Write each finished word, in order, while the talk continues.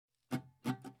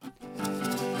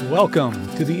Welcome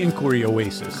to the Inquiry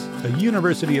Oasis, a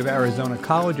University of Arizona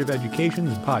College of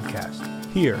Education's podcast.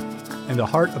 Here, in the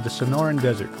heart of the Sonoran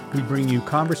Desert, we bring you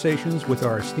conversations with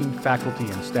our esteemed faculty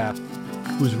and staff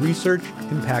whose research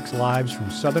impacts lives from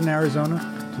southern Arizona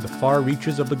to the far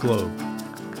reaches of the globe.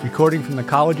 Recording from the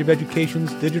College of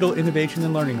Education's Digital Innovation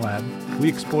and Learning Lab, we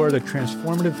explore the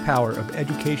transformative power of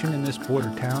education in this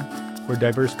border town, where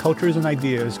diverse cultures and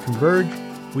ideas converge,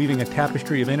 weaving a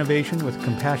tapestry of innovation with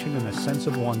compassion and a sense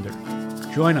of wonder.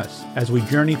 Join us as we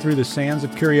journey through the sands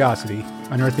of curiosity,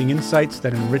 unearthing insights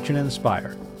that enrich and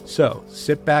inspire. So,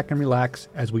 sit back and relax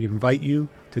as we invite you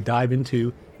to dive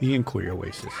into the Inquiry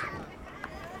Oasis.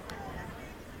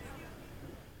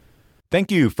 Thank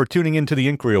you for tuning into the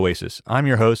Inquiry Oasis. I'm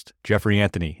your host, Jeffrey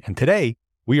Anthony, and today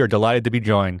we are delighted to be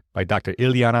joined by Dr.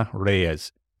 Iliana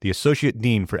Reyes, the Associate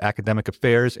Dean for Academic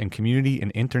Affairs and Community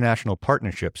and International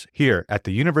Partnerships here at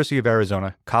the University of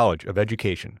Arizona College of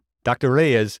Education. Dr.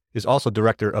 Reyes is also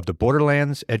director of the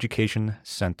Borderlands Education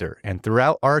Center, and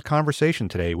throughout our conversation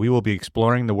today, we will be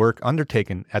exploring the work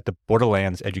undertaken at the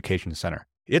Borderlands Education Center,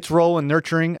 its role in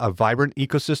nurturing a vibrant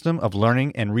ecosystem of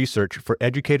learning and research for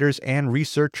educators and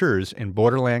researchers in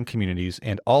borderland communities,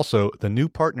 and also the new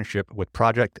partnership with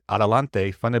Project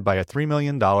Adelante funded by a $3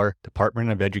 million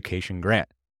Department of Education grant.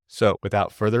 So,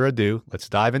 without further ado, let's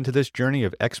dive into this journey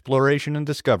of exploration and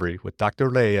discovery with Dr.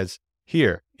 Reyes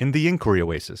here in the Inquiry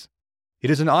Oasis. It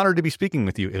is an honor to be speaking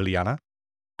with you, Iliana.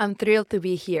 I'm thrilled to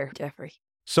be here, Jeffrey.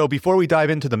 So, before we dive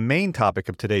into the main topic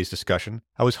of today's discussion,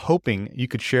 I was hoping you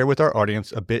could share with our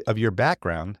audience a bit of your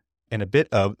background and a bit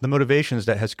of the motivations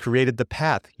that has created the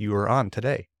path you are on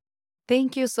today.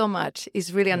 Thank you so much.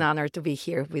 It's really an honor to be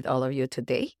here with all of you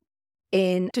today.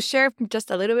 And to share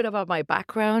just a little bit about my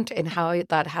background and how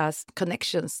that has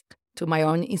connections to my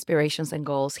own inspirations and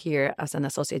goals here as an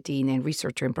associate dean and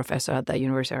researcher and professor at the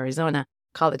University of Arizona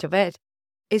College of Ed,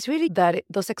 is really that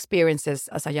those experiences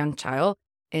as a young child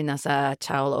and as a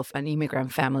child of an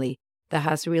immigrant family that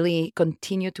has really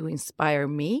continued to inspire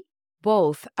me,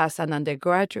 both as an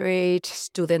undergraduate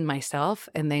student myself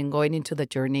and then going into the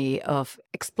journey of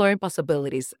exploring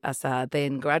possibilities as a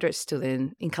then graduate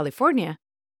student in California,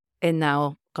 and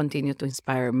now continue to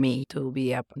inspire me to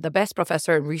be the best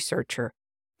professor and researcher,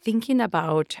 thinking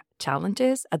about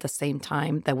challenges at the same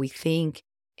time that we think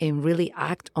and really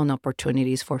act on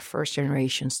opportunities for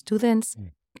first-generation students,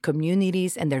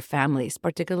 communities, and their families,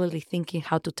 particularly thinking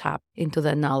how to tap into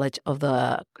the knowledge of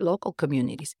the local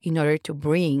communities in order to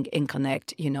bring and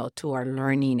connect, to our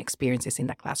learning experiences in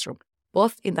the classroom,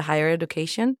 both in the higher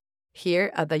education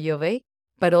here at the U of A,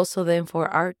 but also then for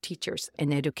our teachers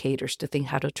and educators to think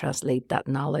how to translate that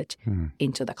knowledge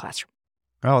into the classroom.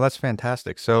 Oh, that's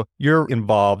fantastic. So you're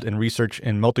involved in research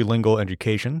in multilingual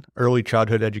education, early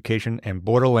childhood education, and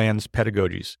Borderlands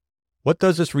pedagogies. What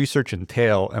does this research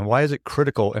entail, and why is it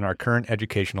critical in our current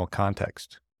educational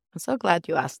context? I'm so glad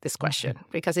you asked this question,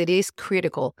 because it is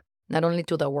critical not only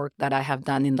to the work that I have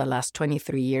done in the last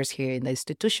 23 years here in the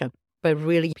institution, but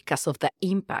really because of the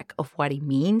impact of what it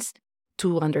means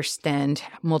to understand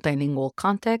multilingual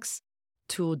contexts,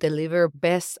 to deliver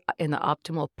best and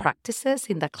optimal practices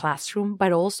in the classroom,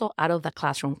 but also out of the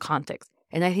classroom context.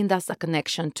 And I think that's the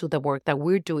connection to the work that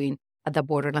we're doing at the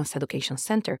Borderlands Education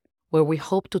Center, where we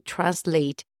hope to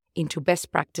translate into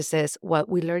best practices what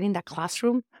we learn in the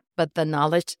classroom, but the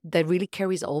knowledge that really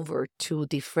carries over to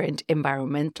different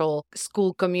environmental,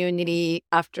 school community,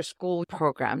 after-school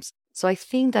programs. So I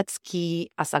think that's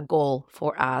key as a goal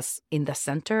for us in the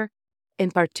center,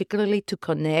 and particularly to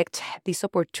connect these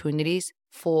opportunities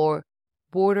for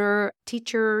border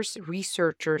teachers,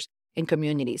 researchers, and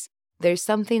communities. There's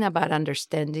something about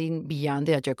understanding beyond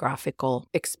the geographical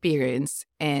experience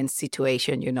and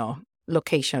situation,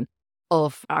 location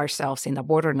of ourselves in the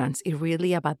borderlands. It's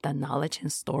really about the knowledge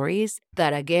and stories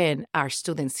that, again, our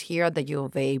students here at the U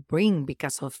of A bring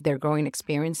because of their growing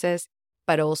experiences,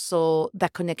 but also the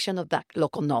connection of that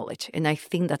local knowledge. And I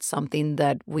think that's something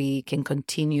that we can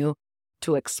continue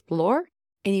to explore.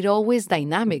 And it's always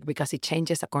dynamic because it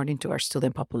changes according to our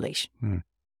student population.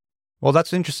 Well,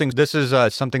 that's interesting. This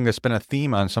is something that's been a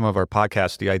theme on some of our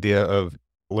podcasts, the idea of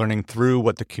learning through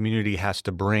what the community has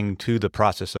to bring to the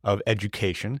process of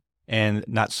education, and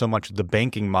not so much the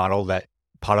banking model that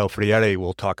Paulo Freire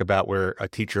will talk about, where a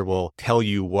teacher will tell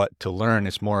you what to learn.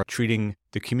 It's more treating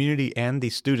the community and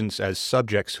the students as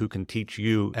subjects who can teach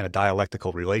you in a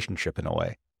dialectical relationship in a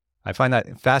way. I find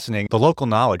that fascinating, the local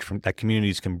knowledge that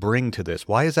communities can bring to this.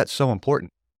 Why is that so important?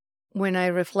 When I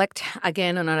reflect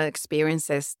again on our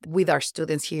experiences with our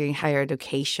students here in higher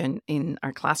education in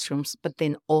our classrooms, but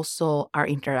then also our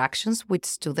interactions with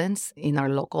students in our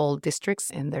local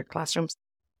districts and their classrooms,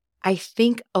 I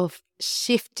think of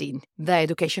shifting the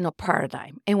educational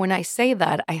paradigm. And when I say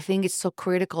that, I think it's so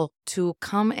critical to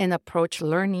come and approach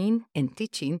learning and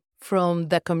teaching from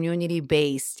the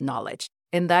community-based knowledge.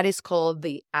 And that is called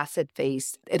the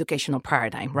asset-based educational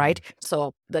paradigm, right?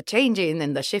 So the changing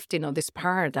and the shifting of this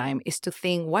paradigm is to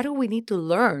think, what do we need to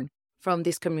learn from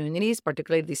these communities,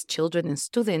 particularly these children and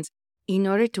students, in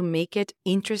order to make it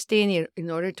interesting,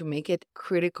 in order to make it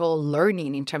critical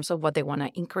learning in terms of what they want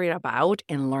to inquiry about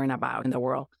and learn about in the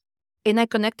world. And I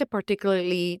connected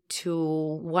particularly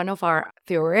to one of our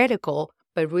theoretical,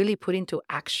 but really put into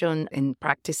action and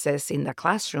practices in the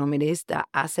classroom. It is the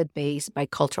asset-based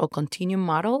bicultural continuum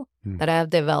model that I have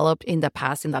developed in the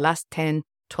past, in the last 10,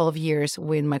 12 years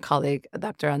with my colleague,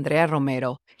 Dr. Andrea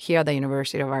Romero, here at the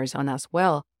University of Arizona as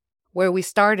well, where we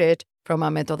started from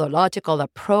a methodological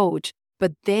approach,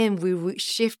 but then we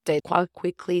shifted quite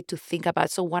quickly to think about,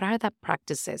 so what are the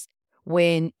practices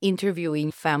when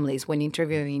interviewing families, when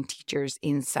interviewing teachers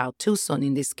in South Tucson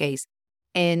in this case,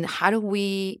 and how do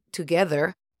we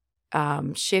together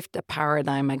shift the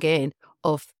paradigm again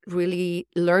of really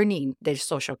learning their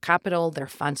social capital, their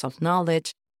funds of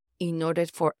knowledge, in order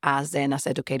for us then as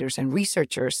educators and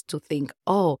researchers to think,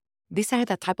 oh, these are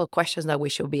the type of questions that we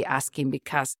should be asking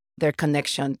because their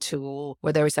connection to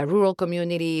whether it's a rural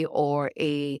community or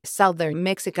a Southern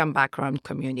Mexican background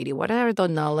community, what are the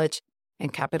knowledge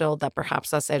and capital that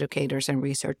perhaps as educators and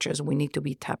researchers we need to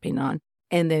be tapping on,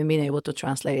 and then being able to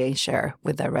translate and share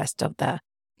with the rest of the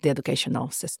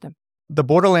educational system. The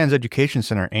Borderlands Education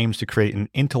Center aims to create an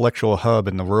intellectual hub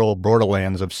in the rural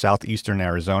borderlands of southeastern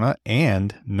Arizona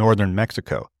and northern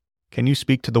Mexico. Can you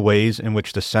speak to the ways in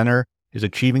which the center is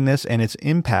achieving this and its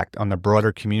impact on the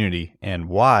broader community, and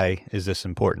why is this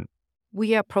important?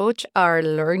 We approach our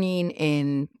learning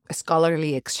in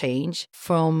scholarly exchange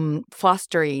from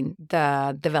fostering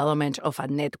the development of a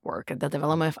network, the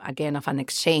development, again, of an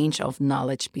exchange of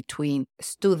knowledge between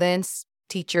students,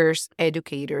 teachers,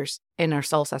 educators, and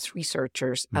ourselves as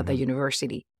researchers at the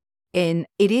university. And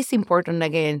it is important,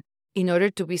 again, in order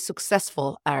to be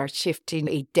successful at shifting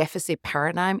a deficit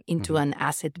paradigm into an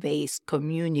asset-based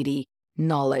community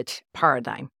knowledge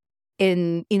paradigm.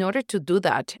 And in order to do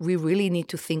that, we really need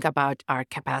to think about our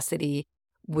capacity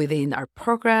within our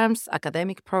programs,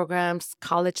 academic programs,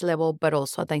 college level, but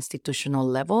also at the institutional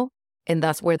level. And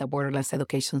that's where the Borderlands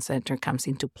Education Center comes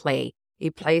into play.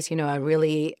 It plays, a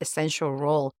really essential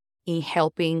role in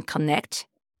helping connect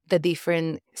the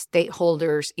different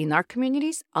stakeholders in our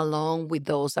communities along with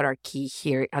those that are key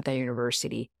here at the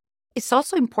university. It's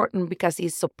also important because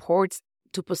it supports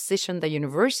to position the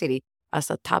university as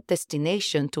a top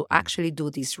destination to actually do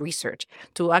this research,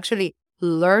 to actually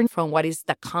learn from what is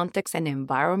the context and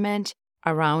environment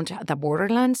around the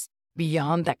borderlands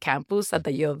beyond the campus at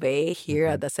the U of A here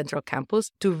at the central campus,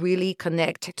 to really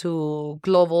connect to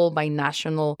global,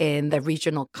 binational, and the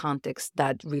regional context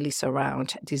that really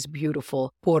surround this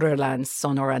beautiful borderlands,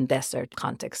 Sonoran desert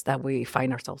context that we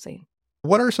find ourselves in.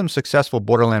 What are some successful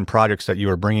borderland projects that you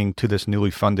are bringing to this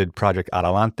newly funded Project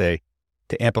Adelante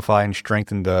to amplify and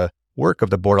strengthen the work of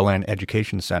the Borderland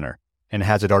Education Center? And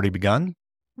has it already begun?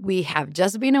 We have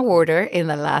just been awarded in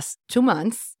the last 2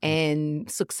 months, and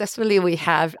successfully we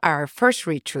have our first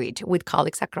retreat with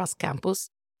colleagues across campus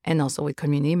and also with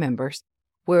community members,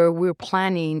 where we're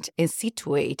planning to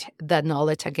situate the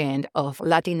knowledge again of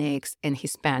Latinx and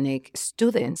Hispanic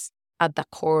students at the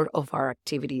core of our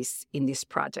activities in this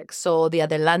project. So the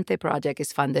Adelante project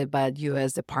is funded by the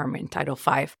U.S. Department Title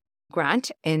V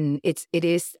grant, and it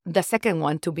is the second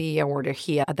one to be awarded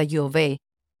here at the U of A,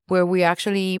 where we're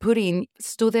actually putting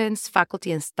students, faculty,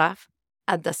 and staff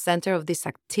at the center of these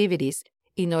activities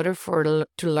in order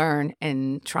to learn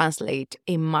and translate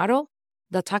a model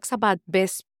that talks about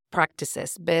best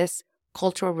practices, best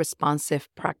cultural responsive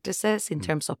practices in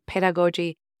terms of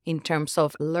pedagogy, in terms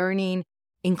of learning,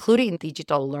 including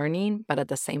digital learning, but at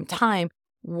the same time,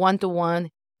 one-to-one,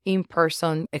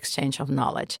 in-person exchange of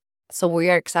knowledge. So we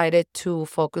are excited to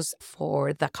focus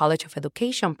for the College of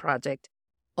Education project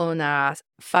on a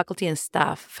faculty and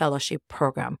staff fellowship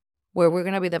program, where we're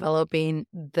going to be developing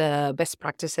the best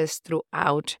practices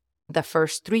throughout the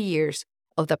first 3 years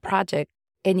of the project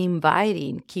and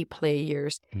inviting key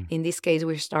players. In this case,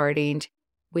 we're starting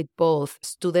with both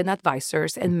student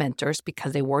advisors and mentors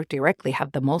because they work directly,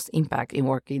 have the most impact in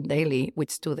working daily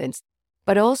with students,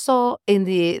 but also in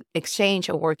the exchange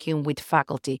of working with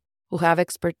faculty who have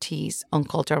expertise on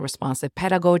cultural responsive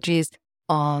pedagogies,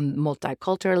 on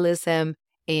multiculturalism,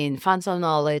 in funds of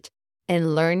knowledge,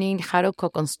 and learning how to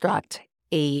co-construct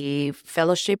a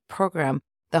fellowship program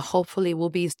that hopefully will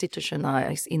be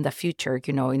institutionalized in the future,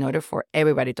 in order for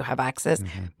everybody to have access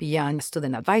beyond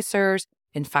student advisors,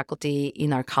 and faculty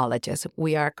in our colleges.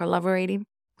 We are collaborating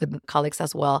with colleagues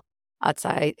as well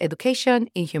outside education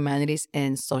in humanities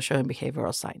and social and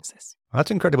behavioral sciences. Well,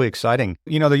 that's incredibly exciting.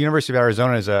 You know, the University of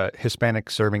Arizona is a Hispanic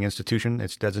serving institution.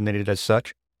 It's designated as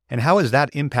such. And how has that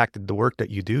impacted the work that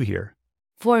you do here?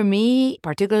 For me,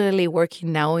 particularly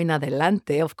working now in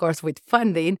Adelante, of course, with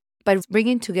funding, but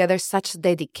bringing together such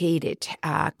dedicated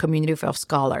community of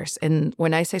scholars. And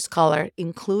when I say scholar,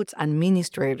 includes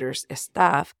administrators,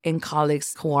 staff, and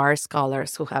colleagues who are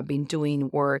scholars who have been doing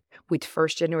work with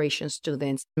first-generation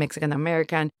students,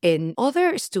 Mexican-American, and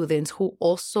other students who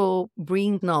also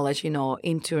bring knowledge,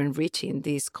 into enriching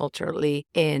these culturally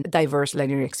and diverse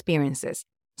learning experiences.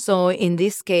 So in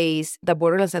this case, the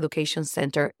Borderlands Education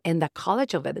Center and the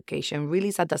College of Education really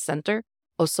is at the center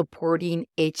of supporting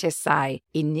HSI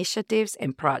initiatives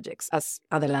and projects, as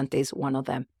Adelante is one of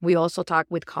them. We also talk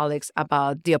with colleagues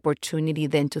about the opportunity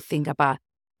then to think about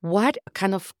what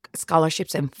kind of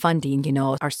scholarships and funding,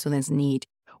 our students need.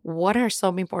 What are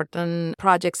some important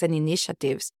projects and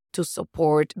initiatives to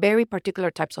support very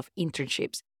particular types of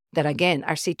internships that, again,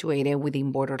 are situated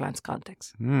within Borderlands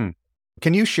context?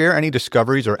 Can you share any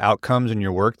discoveries or outcomes in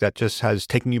your work that just has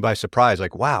taken you by surprise?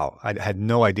 Like, wow, I had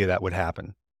no idea that would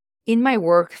happen. In my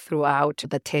work throughout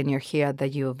the tenure here at the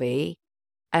U of A,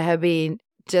 I have been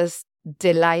just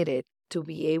delighted to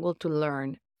be able to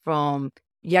learn from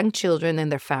young children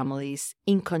and their families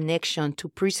in connection to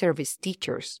pre-service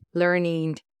teachers,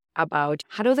 learning about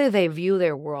how do they view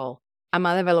their world. I'm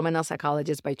a developmental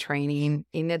psychologist by training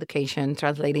in education,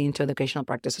 translating into educational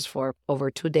practices for over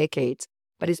 2 decades.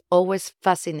 But it's always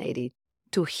fascinating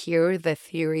to hear the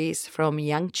theories from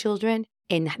young children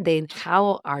and then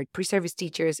how our pre-service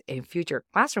teachers and future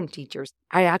classroom teachers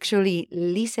are actually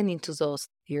listening to those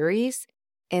theories.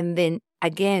 And then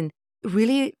again,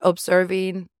 really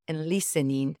observing and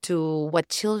listening to what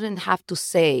children have to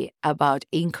say about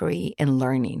inquiry and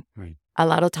learning. Right. A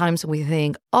lot of times we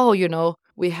think,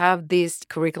 we have this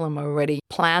curriculum already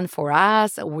planned for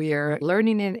us. We're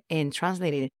learning it and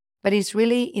translating it. But it's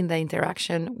really in the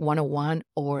interaction one-on-one,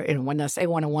 and when I say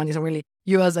one-on-one, it's really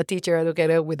you as a teacher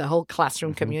educator with the whole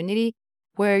classroom community,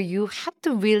 where you have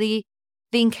to really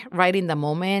think right in the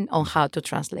moment on how to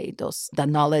translate the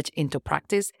knowledge into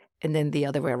practice, and then the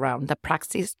other way around. The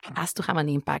practice has to have an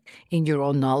impact in your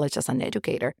own knowledge as an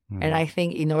educator. And I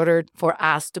think in order for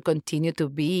us to continue to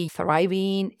be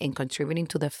thriving and contributing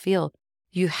to the field,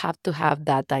 you have to have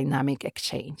that dynamic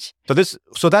exchange.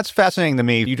 So that's fascinating to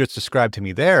me. You just described to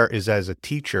me there is as a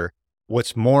teacher,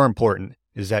 what's more important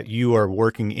is that you are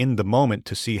working in the moment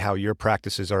to see how your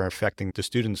practices are affecting the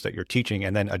students that you're teaching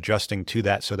and then adjusting to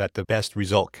that so that the best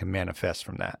result can manifest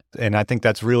from that. And I think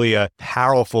that's really a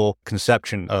powerful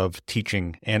conception of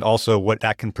teaching and also what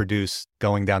that can produce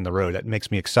going down the road. That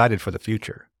makes me excited for the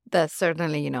future. That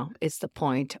certainly, is the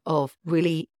point of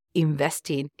really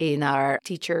investing in our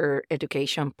teacher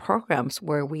education programs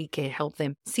where we can help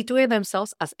them situate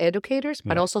themselves as educators,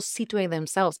 but also situate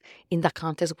themselves in the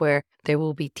context where they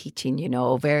will be teaching,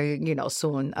 very,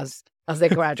 soon as they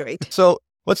graduate. So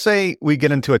let's say we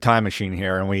get into a time machine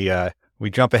here and we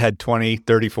jump ahead 20,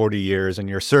 30, 40 years and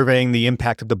you're surveying the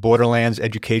impact of the Borderlands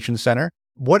Education Center.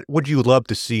 What would you love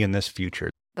to see in this future?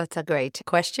 That's a great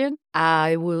question.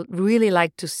 I would really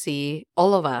like to see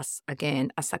all of us,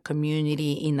 again, as a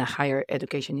community in a higher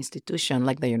education institution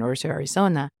like the University of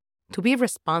Arizona, to be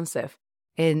responsive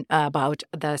about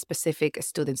the specific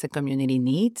students and community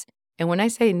needs. And when I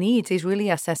say needs, it's really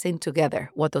assessing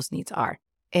together what those needs are.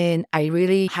 And I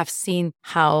really have seen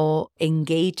how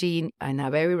engaging and a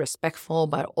very respectful,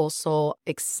 but also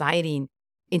exciting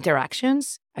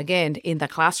interactions, again, in the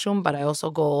classroom, but I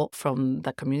also go from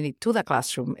the community to the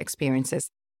classroom experiences,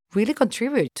 really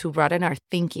contribute to broaden our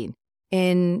thinking.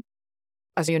 And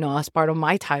as you know, as part of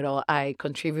my title, I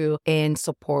contribute and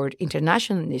support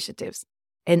international initiatives.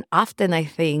 And often I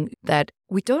think that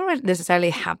we don't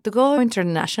necessarily have to go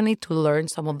internationally to learn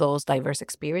some of those diverse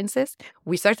experiences.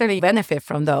 We certainly benefit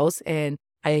from those. And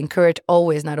I encourage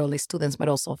always not only students, but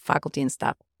also faculty and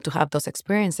staff to have those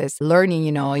experiences, learning,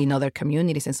 in other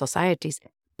communities and societies.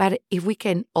 But if we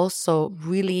can also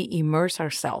really immerse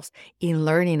ourselves in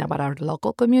learning about our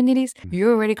local communities,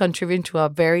 you're already contributing to a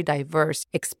very diverse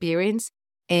experience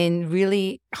and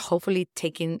really, hopefully,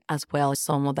 taking as well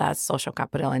some of that social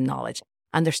capital and knowledge,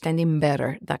 understanding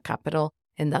better that capital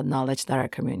and that knowledge that our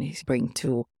communities bring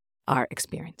to our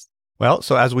experience. Well,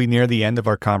 so as we near the end of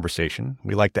our conversation,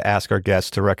 we like to ask our guests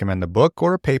to recommend a book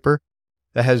or a paper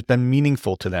that has been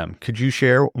meaningful to them. Could you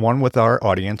share one with our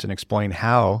audience and explain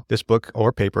how this book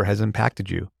or paper has impacted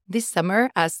you? This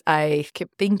summer, as I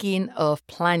kept thinking of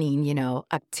planning,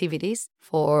 activities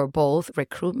for both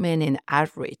recruitment and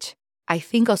outreach, I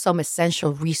think of some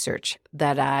essential research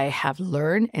that I have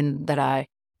learned and that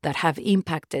have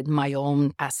impacted my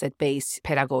own asset-based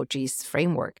pedagogies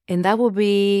framework. And that would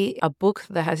be a book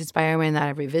that has inspired me and that I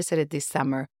revisited this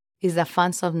summer, is The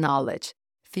Funds of Knowledge,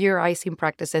 Theorizing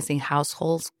Practices in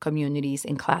Households, Communities,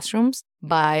 and Classrooms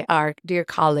by our dear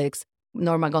colleagues,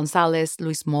 Norma Gonzalez,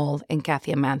 Luis Moll, and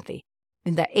Kathy Amanthi.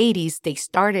 In the 80s, they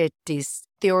started this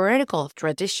theoretical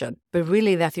tradition, but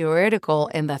really the theoretical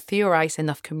and the theorizing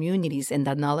of communities and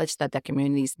the knowledge that the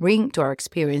communities bring to our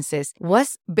experiences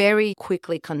was very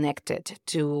quickly connected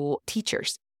to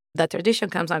teachers. The tradition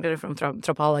comes actually from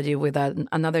anthropology with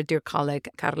another dear colleague,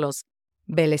 Carlos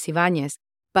Vélez Ibáñez.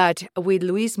 But with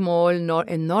Luis Moll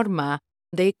and Norma,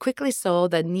 they quickly saw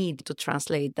the need to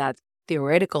translate that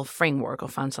theoretical framework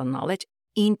of funds of knowledge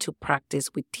into practice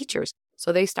with teachers.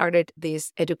 So they started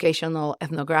this educational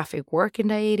ethnographic work in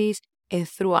the 80s. And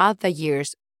throughout the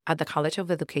years at the College of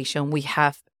Education, we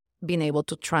have been able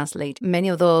to translate many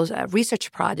of those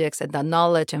research projects and the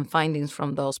knowledge and findings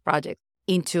from those projects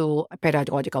into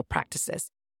pedagogical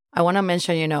practices. I want to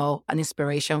mention, an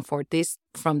inspiration for this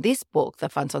from this book, the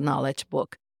Funds of Knowledge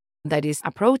book, that is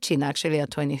approaching actually a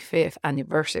 25th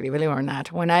anniversary, believe it or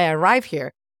not. When I arrived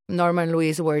here, Norma and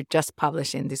Luis were just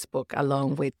publishing this book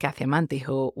along with Kathy Amanthi,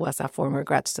 who was a former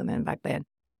grad student back then.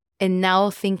 And now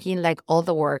thinking like all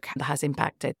the work that has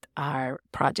impacted our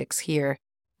projects here,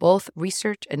 both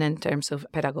research and in terms of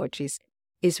pedagogies,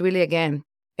 is really, again,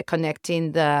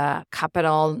 connecting the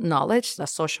capital knowledge, the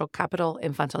social capital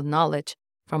and funds of knowledge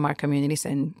from our communities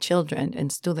and children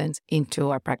and students into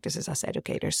our practices as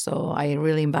educators. So I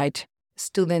really invite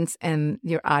students and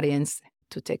your audience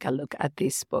to take a look at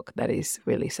this book that is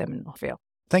really seminal field.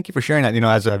 Thank you for sharing that.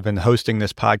 As I've been hosting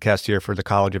this podcast here for the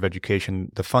College of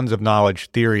Education, the funds of knowledge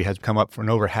theory has come up in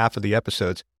over half of the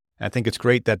episodes. And I think it's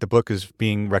great that the book is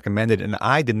being recommended. And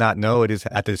I did not know it is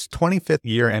at its 25th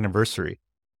year anniversary.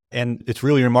 And it's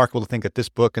really remarkable to think that this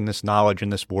book and this knowledge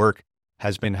and this work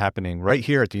has been happening right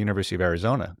here at the University of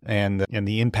Arizona. And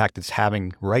the impact it's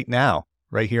having right now,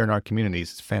 right here in our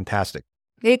communities, is fantastic.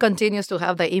 It continues to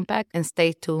have the impact, and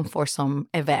stay tuned for some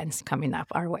events coming up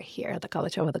our way here at the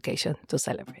College of Education to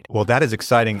celebrate. Well, that is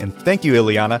exciting. And thank you,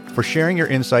 Iliana, for sharing your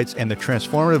insights and the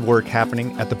transformative work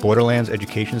happening at the Borderlands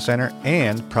Education Center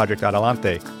and Project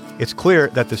Adelante. It's clear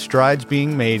that the strides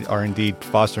being made are indeed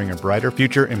fostering a brighter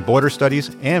future in border studies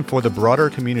and for the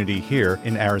broader community here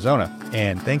in Arizona.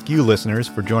 And thank you, listeners,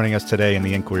 for joining us today in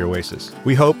the Inquiry Oasis.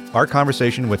 We hope our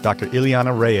conversation with Dr.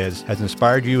 Iliana Reyes has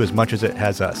inspired you as much as it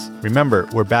has us. Remember,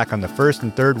 we're back on the first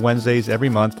and third Wednesdays every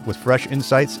month with fresh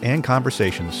insights and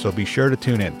conversations, so be sure to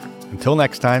tune in. Until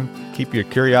next time, keep your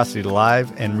curiosity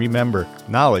alive and remember,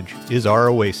 knowledge is our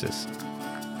oasis.